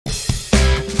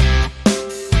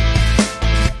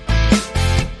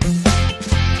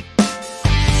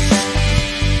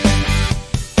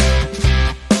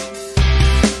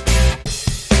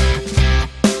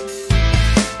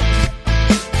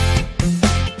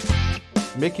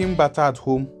Making butter at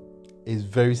home is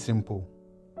very simple.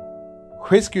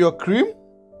 Whisk your cream,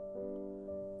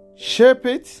 shape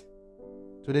it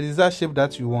to the desired shape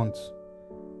that you want.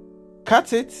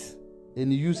 Cut it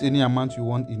and use any amount you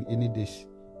want in any dish.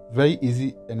 Very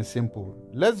easy and simple.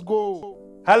 Let's go.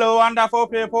 Hello, wonderful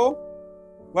people.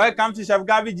 Welcome to Chef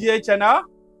Gabi GA channel.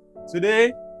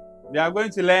 Today, we are going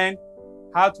to learn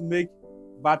how to make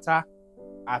butter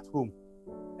at home.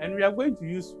 And we are going to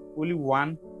use only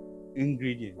one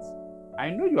ingredient.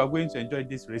 I know you are going to enjoy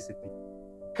this recipe.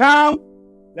 Come,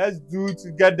 let's do it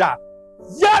together.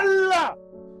 Yalla!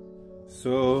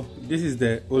 So, this is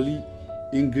the only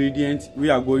ingredient we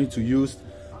are going to use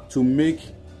to make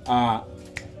our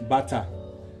butter.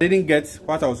 I didn't get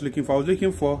what I was looking for. I was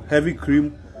looking for heavy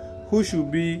cream, which should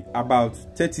be about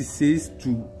 36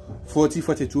 to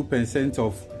 42%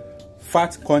 of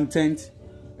fat content,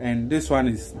 and this one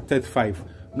is 35.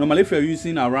 Normally, if you're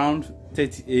using around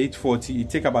 38, 40, it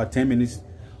takes about 10 minutes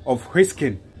of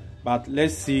whisking. But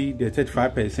let's see the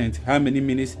 35%, how many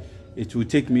minutes it will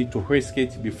take me to whisk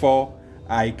it before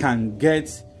I can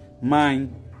get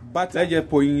mine. But let's just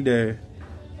pour in the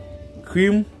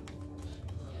cream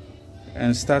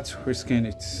and start whisking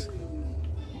it.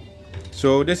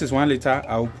 So this is 1 liter.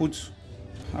 I'll put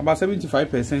about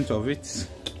 75% of it,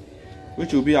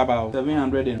 which will be about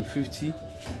 750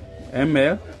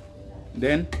 ml.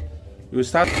 Then you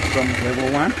start from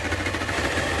level 1,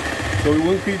 so we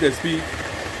will increase the speed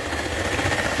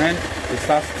and it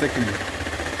starts thickening.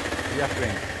 Dear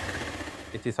friend,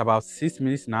 it is about 6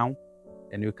 minutes now,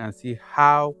 and you can see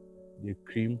how the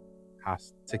cream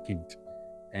has thickened.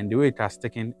 And the way it has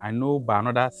thickened, I know by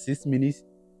another 6 minutes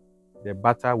the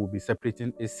butter will be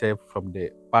separating itself from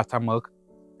the buttermilk,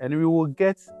 and we will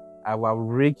get our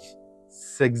rich,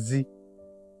 sexy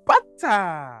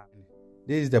butter.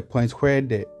 This is the point where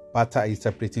the butter is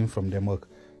separating from the milk.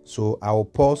 So I will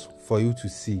pause for you to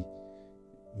see.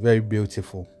 Very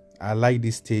beautiful. I like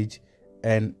this stage.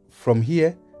 And from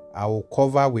here, I will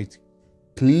cover with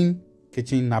clean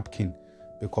kitchen napkin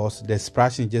because the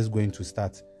splashing is just going to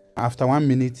start. After 1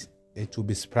 minute, it will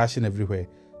be splashing everywhere.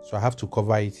 So I have to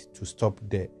cover it to stop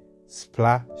the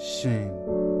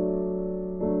splashing.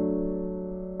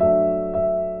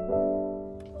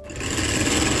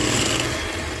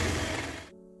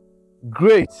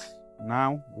 Great.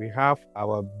 Now we have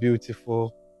our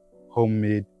beautiful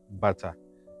homemade butter.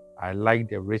 I like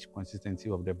the rich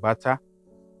consistency of the butter.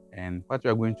 And what we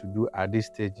are going to do at this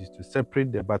stage is to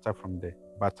separate the butter from the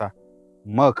butter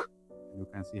milk. You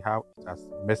can see how it has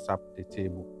messed up the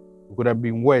table. It could have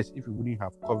been worse if you wouldn't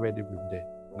have covered it with the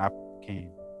napkin.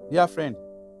 Dear friend,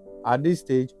 at this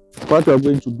stage, what we are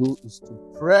going to do is to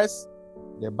press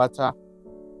the butter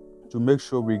to make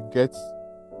sure we get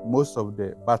most of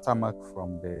the buttermilk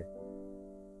from the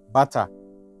butter.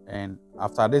 And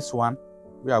after this one,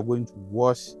 we are going to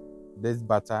wash this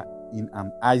butter in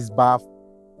an ice bath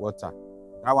water.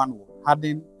 That one will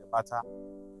harden the butter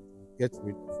and get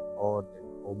rid of all the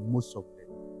or most of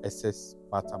the excess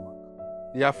buttermilk.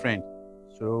 Dear friend,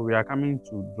 so we are coming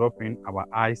to drop in our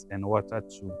ice and water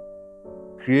to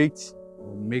create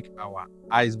or make our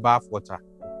ice bath water.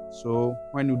 So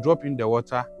when you drop in the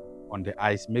water on the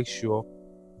ice, make sure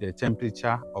the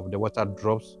temperature of the water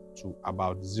drops to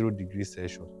about 0 degrees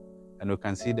Celsius. And you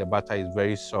can see the butter is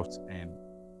very soft and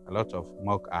a lot of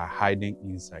milk are hiding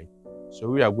inside. So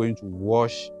we are going to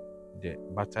wash the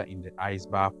butter in the ice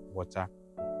bath water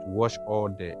to wash all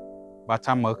the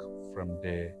buttermilk from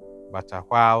the butter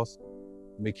whilst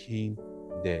making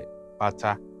the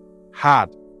butter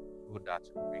hard so that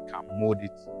we can mold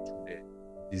it to the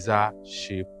desired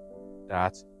shape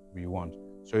that we want.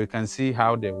 So you can see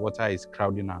how the water is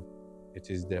crowding out. It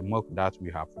is the milk that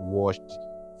we have washed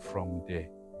from the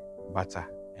butter,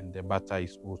 and the butter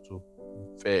is also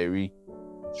very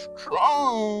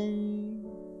strong.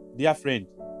 Dear friend,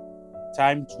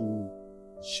 time to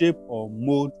shape or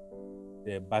mold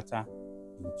the butter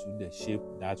into the shape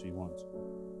that we want.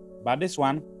 But this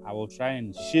one, I will try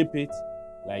and shape it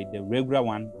like the regular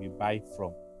one we buy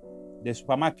from the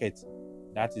supermarket.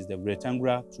 That is the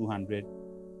rectangular 200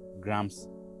 grams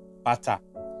butter.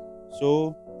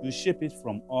 So you shape it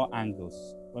from all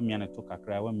angles. One me to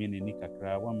kakra, one me ni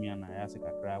kakra, one me na yase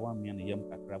kakra, one me na yam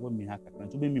kakra, one me ha kakra.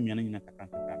 To be me na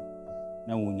kakra.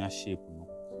 Now we shape.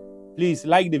 Please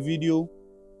like the video,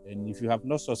 and if you have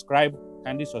not subscribed,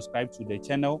 kindly subscribe to the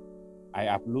channel. I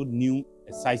upload new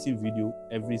exciting video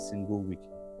every single week.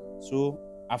 So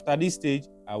after this stage,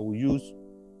 I will use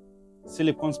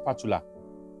silicone spatula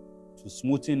to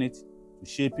smoothen it, to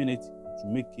shaping it, to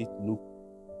make it look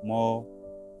more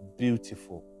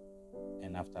beautiful.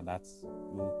 and after that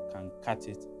you can cut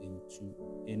it into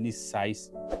any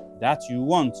size that you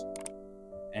want.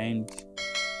 And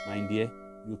my dear,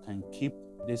 you can keep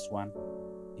this one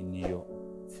in your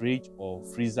fridge or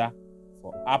freezer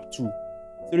for up to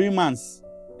 3 months.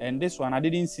 And this one, I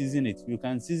didn't season it. You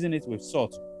can season it with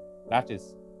salt. That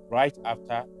is right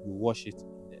after you wash it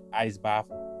in the ice bath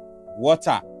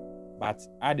water. But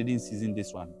I didn't season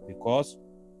this one because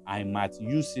I might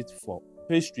use it for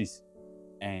pastries.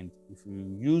 And if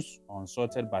you use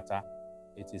unsalted butter,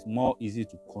 it is more easy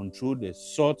to control the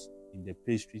salt in the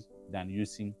pastry than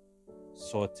using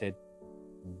salted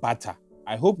butter.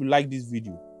 I hope you like this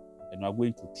video and you are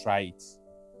going to try it.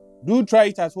 Do try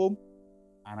it at home,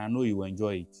 and I know you will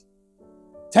enjoy it.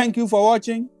 Thank you for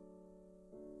watching.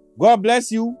 God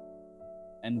bless you,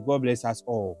 and God bless us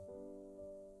all.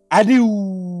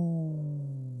 Adieu.